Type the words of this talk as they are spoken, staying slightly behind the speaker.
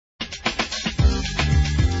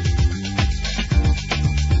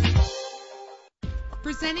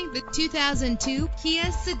Presenting the 2002 Kia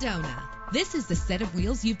Sedona. This is the set of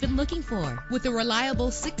wheels you've been looking for, with a reliable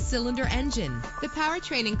 6-cylinder engine. The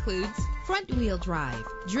powertrain includes front-wheel drive,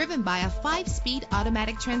 driven by a 5-speed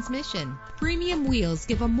automatic transmission. Premium wheels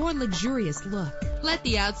give a more luxurious look. Let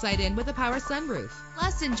the outside in with a power sunroof.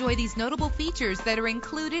 Plus, enjoy these notable features that are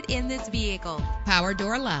included in this vehicle: power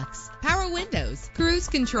door locks, power windows, cruise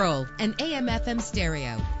control, an AM/FM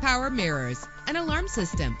stereo, power mirrors, an alarm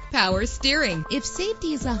system, power steering. If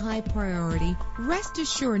safety is a high priority, rest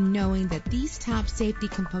assured knowing that these top safety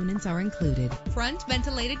components are included: front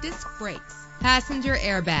ventilated disc brakes, passenger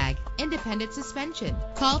airbag, independent suspension.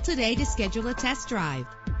 Call today to schedule a test drive.